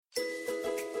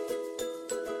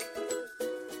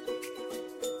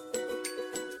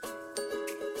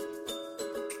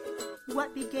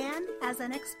What began as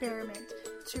an experiment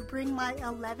to bring my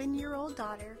 11-year-old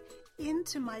daughter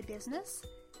into my business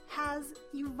has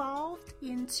evolved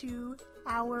into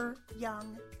Our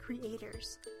Young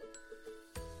Creators,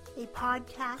 a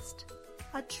podcast,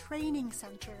 a training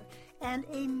center, and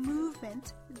a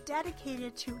movement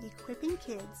dedicated to equipping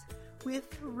kids with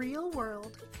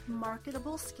real-world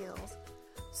marketable skills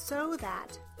so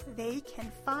that they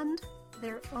can fund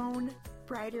their own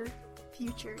brighter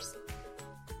futures.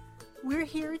 We're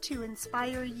here to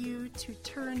inspire you to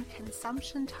turn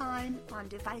consumption time on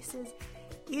devices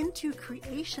into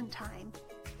creation time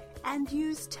and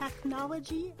use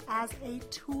technology as a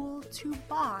tool to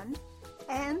bond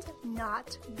and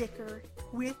not bicker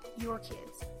with your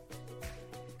kids.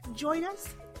 Join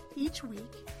us each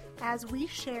week as we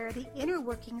share the inner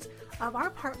workings of our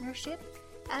partnership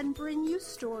and bring you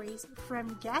stories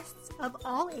from guests of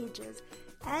all ages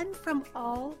and from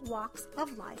all walks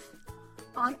of life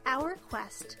on our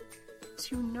quest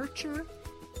to nurture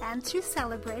and to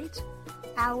celebrate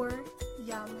our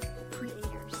young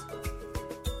creators.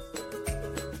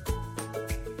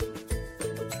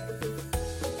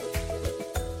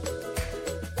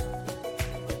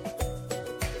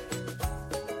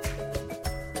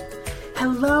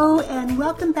 Hello and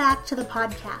welcome back to the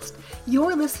podcast.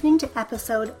 You're listening to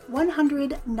episode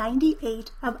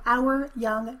 198 of Our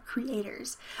Young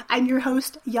Creators. I'm your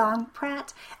host, Yang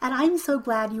Pratt, and I'm so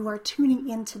glad you are tuning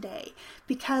in today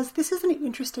because this is an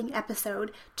interesting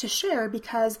episode to share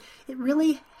because it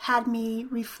really had me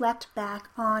reflect back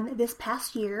on this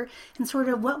past year and sort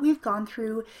of what we've gone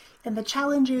through and the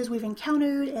challenges we've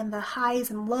encountered and the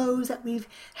highs and lows that we've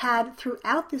had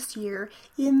throughout this year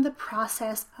in the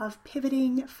process of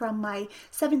pivoting from my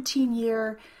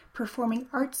 17-year performing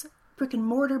arts brick and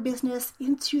mortar business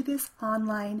into this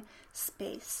online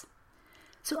space.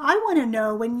 So I want to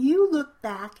know, when you look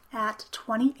back at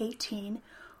 2018,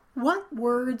 what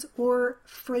words or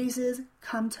phrases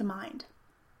come to mind?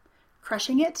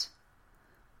 Crushing it?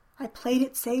 I played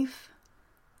it safe?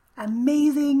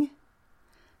 Amazing?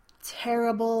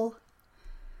 Terrible?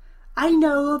 I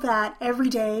know that every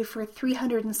day for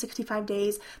 365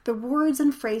 days, the words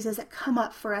and phrases that come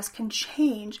up for us can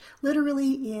change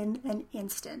literally in an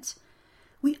instant.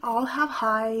 We all have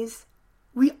highs.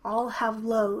 We all have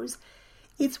lows.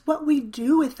 It's what we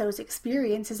do with those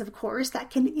experiences, of course, that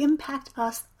can impact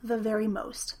us the very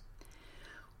most.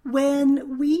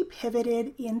 When we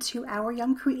pivoted into Our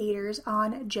Young Creators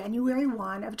on January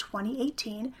 1 of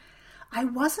 2018, I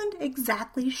wasn't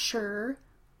exactly sure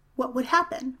what would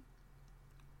happen.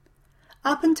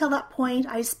 Up until that point,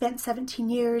 I spent 17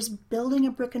 years building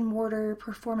a brick and mortar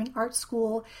performing arts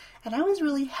school, and I was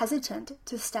really hesitant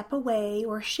to step away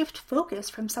or shift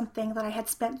focus from something that I had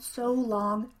spent so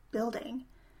long building.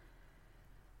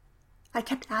 I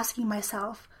kept asking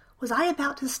myself, was I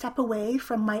about to step away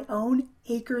from my own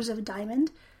acres of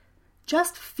diamond,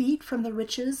 just feet from the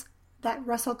riches that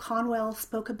Russell Conwell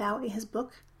spoke about in his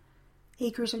book,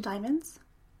 Acres of Diamonds?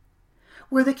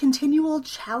 Were the continual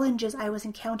challenges I was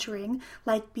encountering,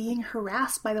 like being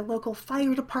harassed by the local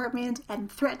fire department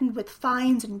and threatened with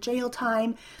fines and jail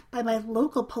time by my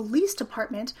local police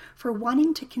department for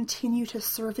wanting to continue to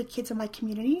serve the kids in my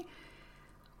community,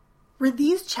 were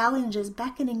these challenges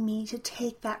beckoning me to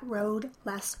take that road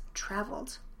less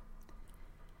traveled?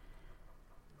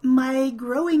 My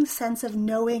growing sense of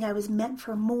knowing I was meant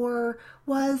for more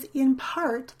was in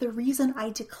part the reason I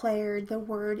declared the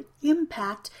word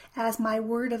impact as my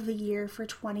word of the year for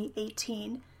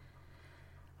 2018.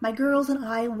 My girls and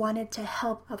I wanted to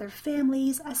help other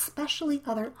families, especially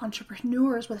other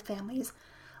entrepreneurs with families,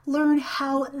 learn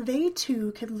how they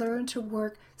too could learn to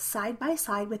work side by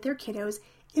side with their kiddos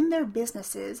in their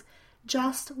businesses,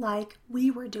 just like we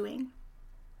were doing.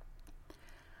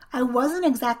 I wasn't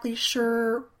exactly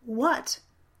sure what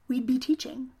we'd be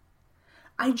teaching.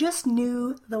 I just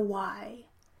knew the why.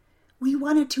 We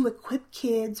wanted to equip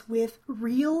kids with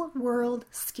real-world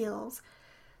skills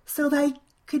so they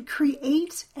could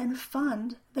create and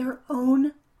fund their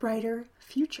own brighter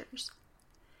futures.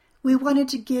 We wanted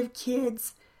to give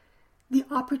kids the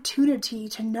opportunity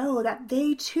to know that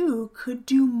they too could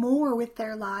do more with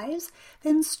their lives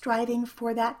than striving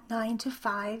for that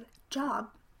 9-to-5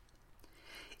 job.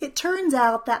 It turns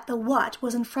out that the what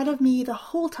was in front of me the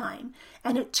whole time,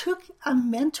 and it took a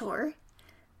mentor,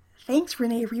 thanks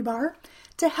Renee Rebar,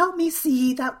 to help me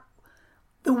see that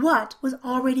the what was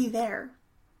already there.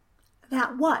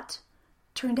 That what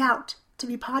turned out to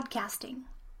be podcasting.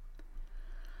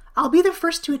 I'll be the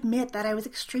first to admit that I was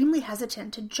extremely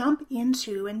hesitant to jump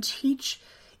into and teach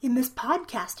in this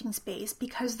podcasting space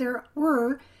because there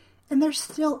were, and there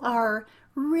still are,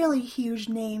 really huge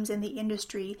names in the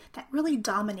industry that really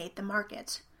dominate the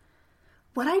market.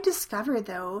 What I discovered,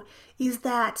 though, is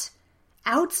that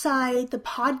outside the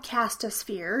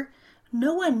podcastosphere,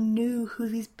 no one knew who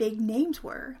these big names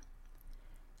were.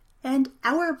 And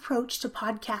our approach to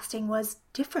podcasting was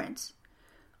different.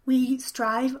 We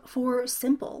strive for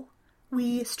simple.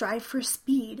 We strive for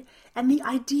speed. And the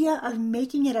idea of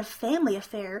making it a family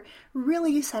affair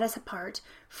really set us apart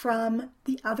from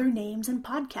the other names in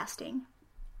podcasting.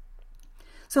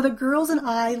 So the girls and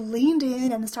I leaned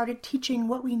in and started teaching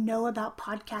what we know about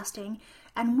podcasting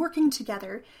and working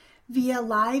together via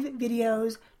live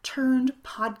videos turned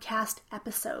podcast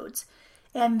episodes.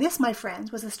 And this, my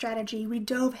friends, was a strategy we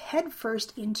dove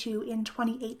headfirst into in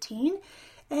 2018.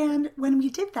 And when we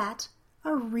did that,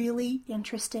 a really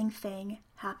interesting thing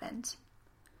happened.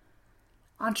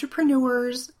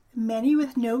 Entrepreneurs, many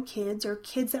with no kids or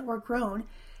kids that were grown,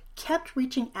 kept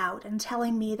reaching out and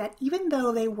telling me that even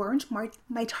though they weren't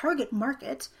my target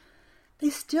market, they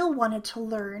still wanted to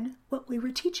learn what we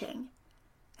were teaching,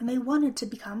 and they wanted to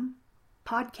become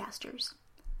podcasters.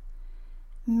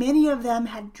 Many of them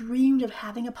had dreamed of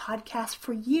having a podcast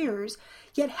for years,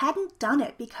 yet hadn't done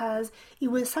it because it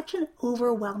was such an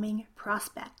overwhelming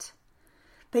prospect.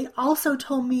 They also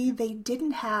told me they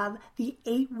didn't have the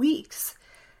 8 weeks,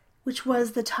 which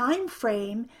was the time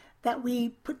frame that we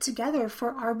put together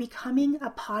for our Becoming a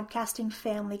Podcasting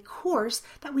Family course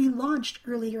that we launched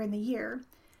earlier in the year.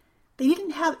 They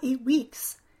didn't have 8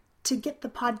 weeks to get the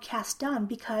podcast done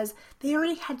because they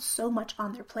already had so much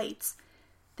on their plates.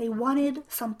 They wanted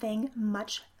something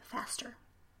much faster.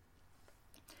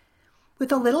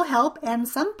 With a little help and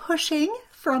some pushing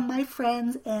from my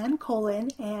friends Ann Colin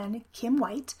and Kim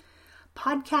White,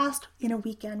 Podcast in a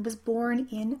Weekend was born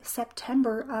in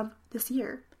September of this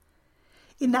year.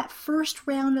 In that first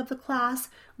round of the class,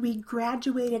 we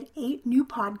graduated 8 new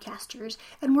podcasters,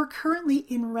 and we're currently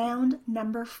in round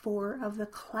number 4 of the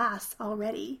class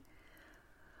already.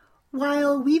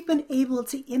 While we've been able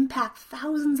to impact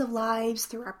thousands of lives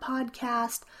through our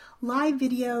podcast, live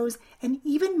videos, and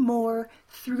even more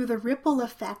through the ripple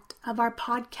effect of our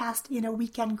Podcast in a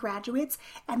Weekend graduates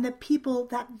and the people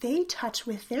that they touch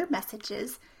with their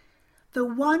messages, the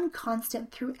one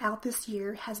constant throughout this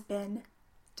year has been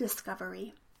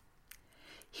discovery.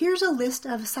 Here's a list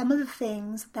of some of the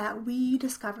things that we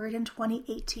discovered in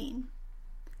 2018.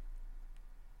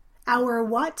 Our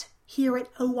what here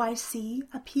at OYC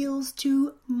appeals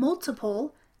to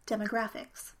multiple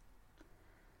demographics.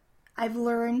 I've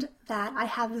learned that I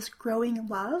have this growing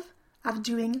love of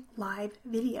doing live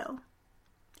video.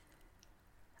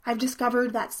 I've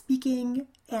discovered that speaking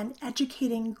and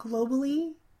educating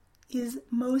globally is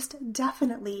most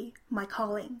definitely my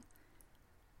calling.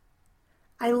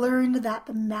 I learned that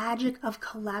the magic of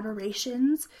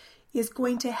collaborations is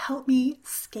going to help me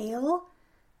scale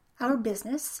our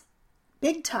business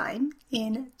big time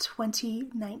in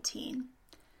 2019.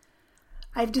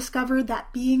 I've discovered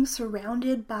that being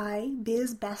surrounded by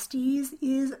biz besties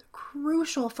is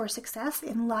crucial for success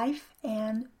in life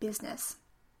and business.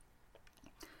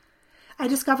 I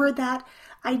discovered that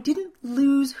I didn't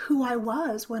lose who I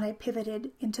was when I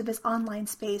pivoted into this online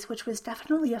space, which was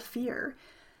definitely a fear.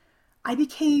 I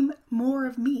became more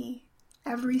of me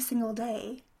every single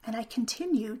day, and I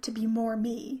continue to be more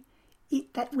me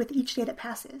with each day that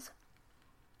passes.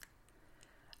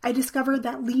 I discovered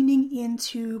that leaning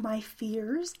into my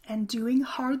fears and doing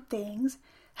hard things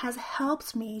has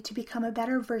helped me to become a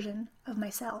better version of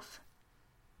myself.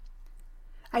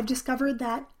 I've discovered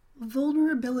that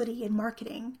vulnerability in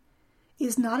marketing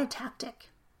is not a tactic.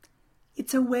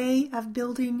 It's a way of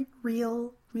building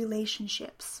real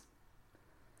relationships.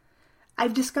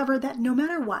 I've discovered that no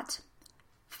matter what,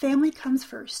 family comes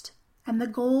first, and the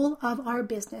goal of our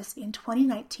business in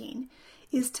 2019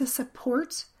 is to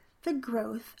support the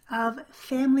growth of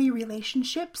family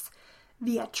relationships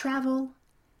via travel,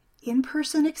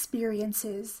 in-person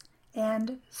experiences,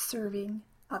 and serving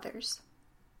others.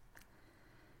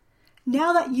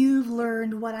 Now that you've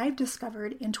learned what I've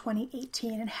discovered in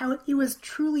 2018 and how it was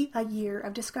truly a year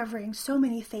of discovering so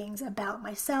many things about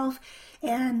myself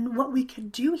and what we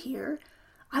could do here,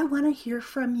 I want to hear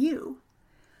from you.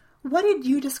 What did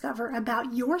you discover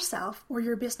about yourself or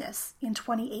your business in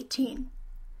 2018?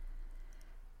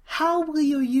 How will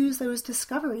you use those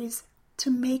discoveries to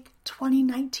make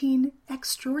 2019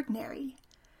 extraordinary?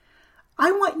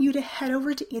 I want you to head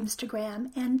over to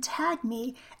Instagram and tag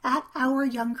me at Our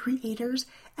Young Creators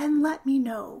and let me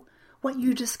know what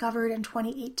you discovered in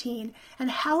 2018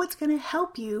 and how it's going to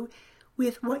help you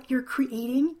with what you're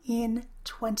creating in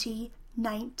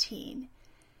 2019.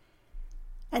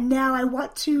 And now I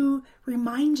want to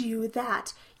remind you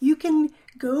that you can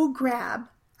go grab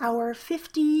our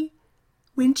 50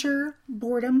 Winter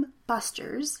Boredom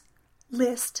Busters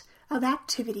list of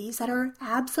activities that are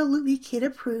absolutely kid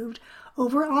approved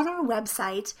over on our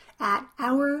website at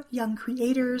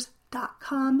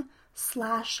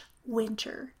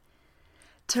ouryoungcreators.com/winter.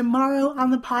 Tomorrow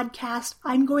on the podcast,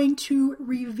 I'm going to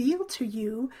reveal to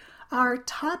you our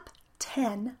top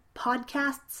 10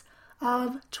 podcasts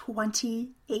of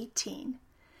 2018.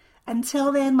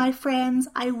 Until then, my friends,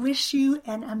 I wish you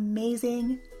an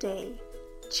amazing day.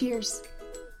 Cheers.